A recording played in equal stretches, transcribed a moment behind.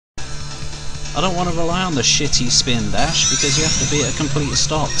I don't want to rely on the shitty spin dash, because you have to be at a complete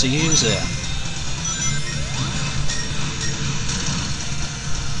stop to use it.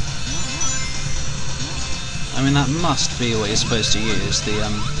 I mean, that must be what you're supposed to use, the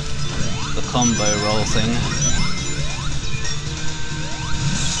combo roll thing.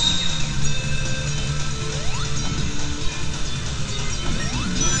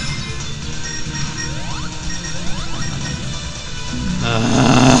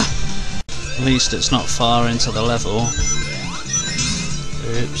 At least it's not far into the level.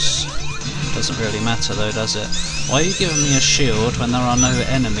 Oops. Doesn't really matter though, does it? Why are you giving me a shield when there are no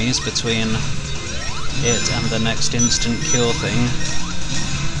enemies between it and the next instant kill thing?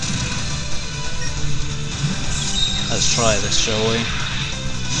 Let's try this, shall we?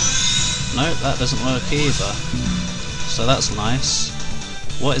 Nope, that doesn't work either. So that's nice.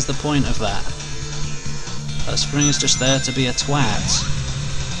 What is the point of that? That spring is just there to be a twat.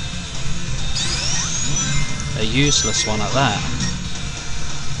 A useless one at that.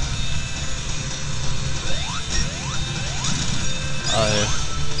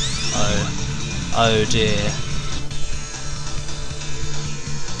 Oh dear.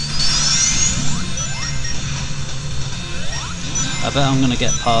 I bet I'm gonna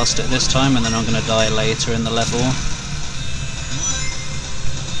get past it this time and then I'm gonna die later in the level.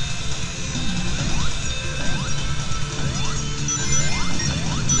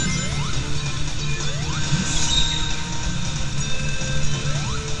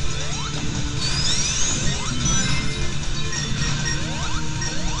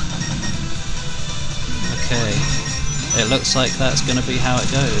 Okay, it looks like that's going to be how it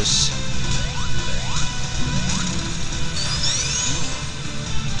goes.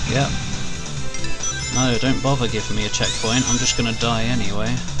 Yep. No, don't bother giving me a checkpoint, I'm just going to die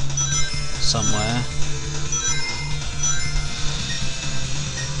anyway. Somewhere.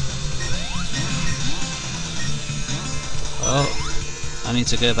 Oh, I need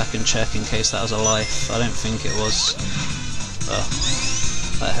to go back and check in case that was a life. I don't think it was. Oh,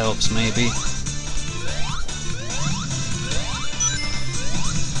 that helps maybe.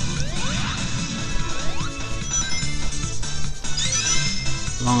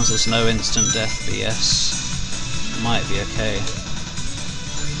 As long as there's no instant death BS, might be okay.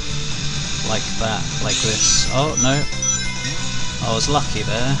 Like that, like this. Oh no, I was lucky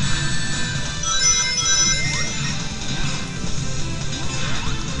there.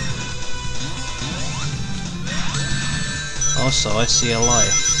 Also, I see a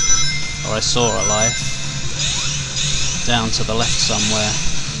life, or I saw a life, down to the left somewhere.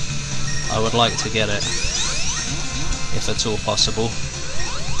 I would like to get it, if at all possible.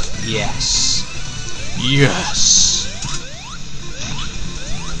 Yes. Yes!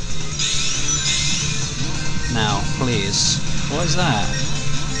 Now, please. What is that?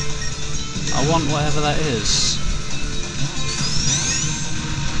 I want whatever that is.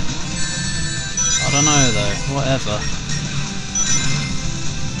 I don't know though, whatever.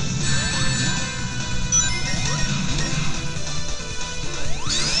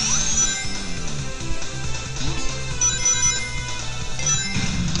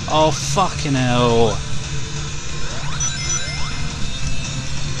 Oh fucking hell!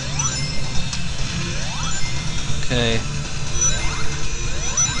 Okay.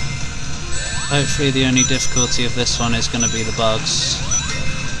 Hopefully the only difficulty of this one is going to be the bugs.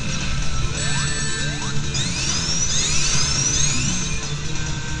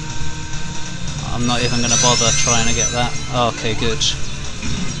 I'm not even going to bother trying to get that. Oh, okay, good.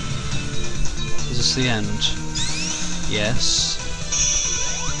 Is this the end? Yes.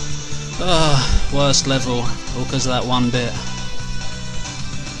 Ugh, worst level, all because of that one bit.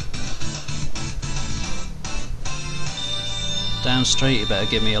 Damn straight you better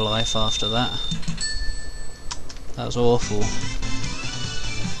give me a life after that. That was awful.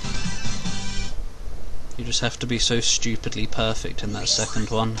 You just have to be so stupidly perfect in that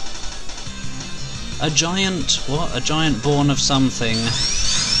second one. A giant, what? A giant born of something.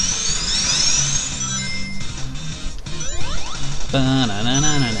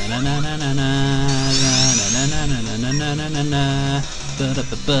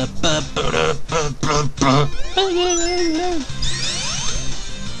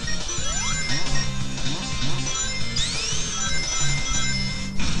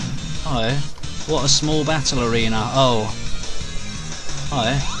 Hi. What a small battle arena. Oh.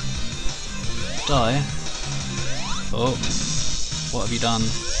 Hi. Die. Oh. What have you done?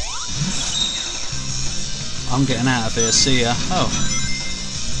 I'm getting out of here, see ya. Oh.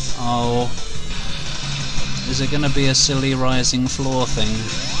 Oh. Is it gonna be a silly rising floor thing?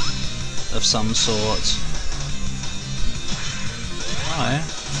 Of some sort? Hi.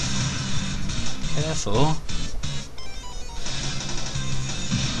 Careful.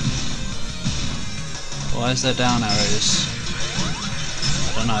 Why is there down arrows?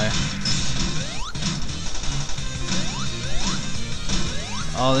 I don't know.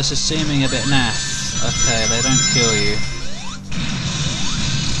 Oh, this is seeming a bit naff. Okay, they don't kill you.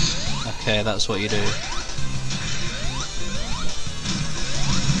 Okay, that's what you do.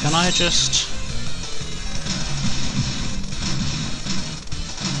 Can I just...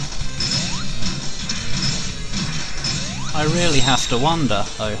 I really have to wonder,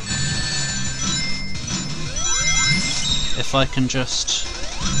 though, if I can just...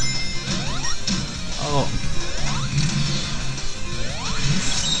 Oh.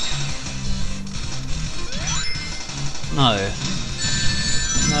 No.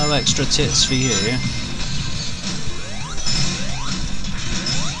 No extra tits for you.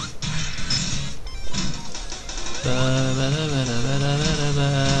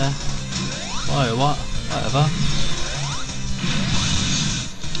 Oh, what? Whatever.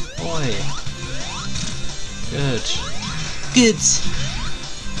 Oi. Good. Good!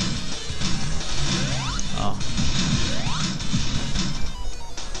 Oh.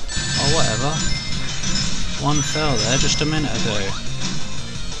 Oh, whatever. One fell there just a minute ago.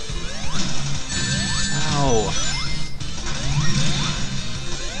 Ow.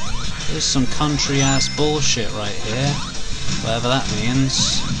 There's some country ass bullshit right here. Whatever that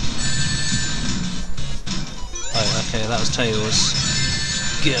means. Oh, okay, that was Tails.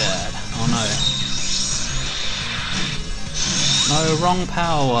 Good. Oh no. No, wrong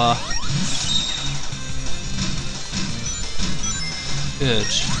power. Good.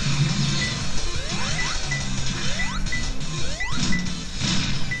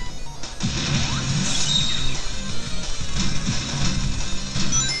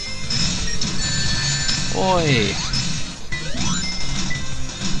 Oi!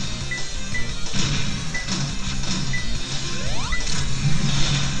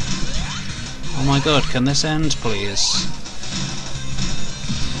 Oh my god, can this end please?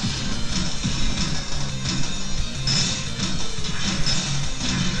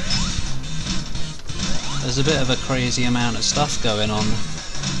 There's a bit of a crazy amount of stuff going on.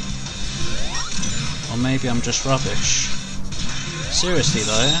 Or maybe I'm just rubbish. Seriously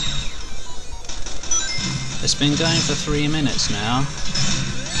though. It's been going for 3 minutes now.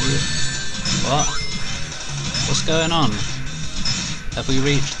 What? What's going on? Have we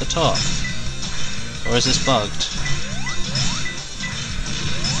reached the top? Or is this bugged?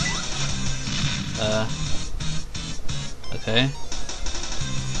 Okay.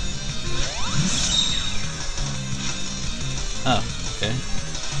 Oh, okay.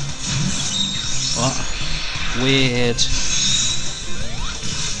 What? Weird.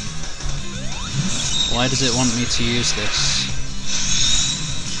 Why does it want me to use this?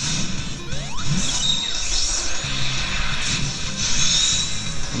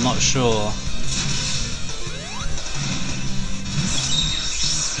 I'm not sure.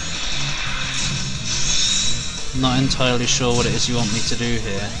 I'm not entirely sure what it is you want me to do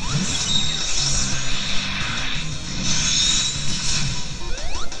here.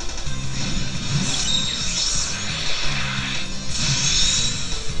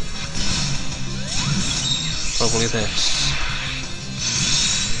 Probably this.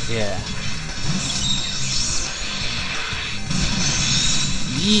 Yeah.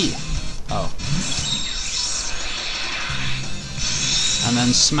 Yeah. Oh. And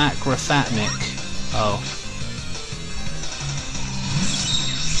then smack Rofatnik. Oh.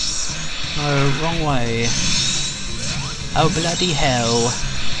 No, wrong way. Oh bloody hell.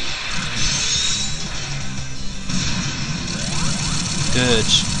 Good.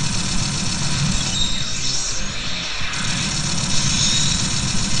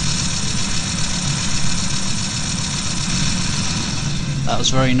 That was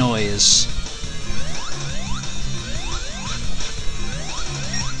very noise.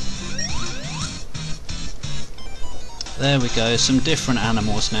 There we go, some different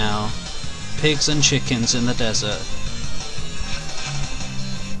animals now. Pigs and chickens in the desert.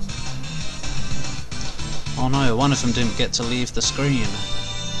 Oh no, one of them didn't get to leave the screen.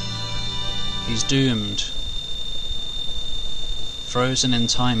 He's doomed. Frozen in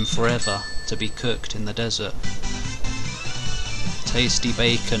time forever to be cooked in the desert. Tasty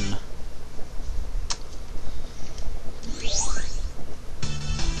bacon.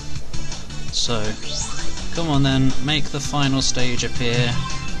 So, come on then, make the final stage appear,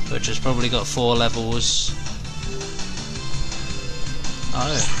 which has probably got 4 levels.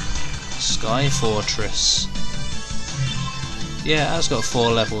 Oh, Sky Fortress. Yeah, it has got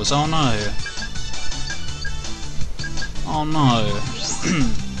 4 levels. Oh no. Oh no.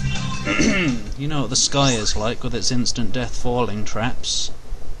 You know what the sky is like with its instant death falling traps.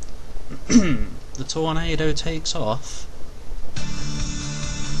 The tornado takes off.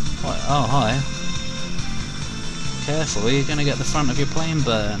 What? Oh, hi. Careful, you're going to get the front of your plane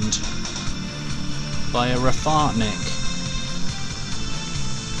burned by a Rofatnik.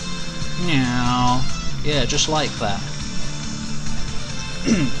 Meow. Yeah, just like that.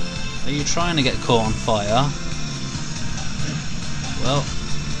 Are you trying to get caught on fire? Well,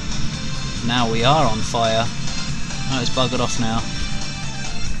 now we are on fire. Oh, it's buggered off now.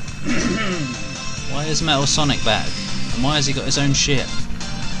 Why is Metal Sonic back? And why has he got his own ship?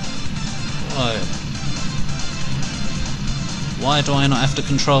 Whoa. Why do I not have to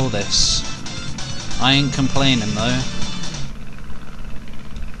control this? I ain't complaining though.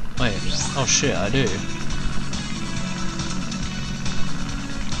 Wait, oh shit, I do.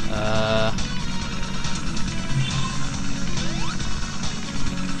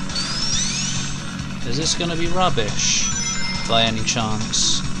 Is this gonna be rubbish by any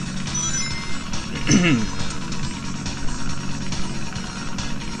chance?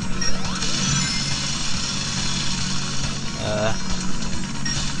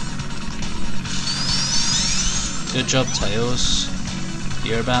 Good job, Tails.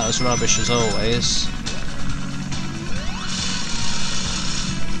 You're about as rubbish as always.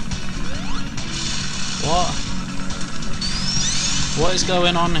 What? What is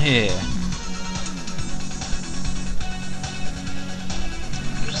going on here?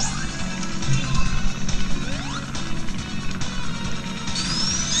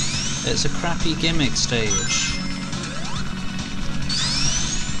 It's a crappy gimmick stage.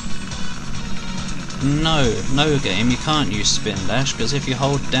 No game, you can't use spin dash, because if you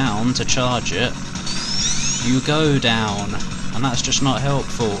hold down to charge it, you go down, and that's just not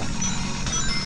helpful.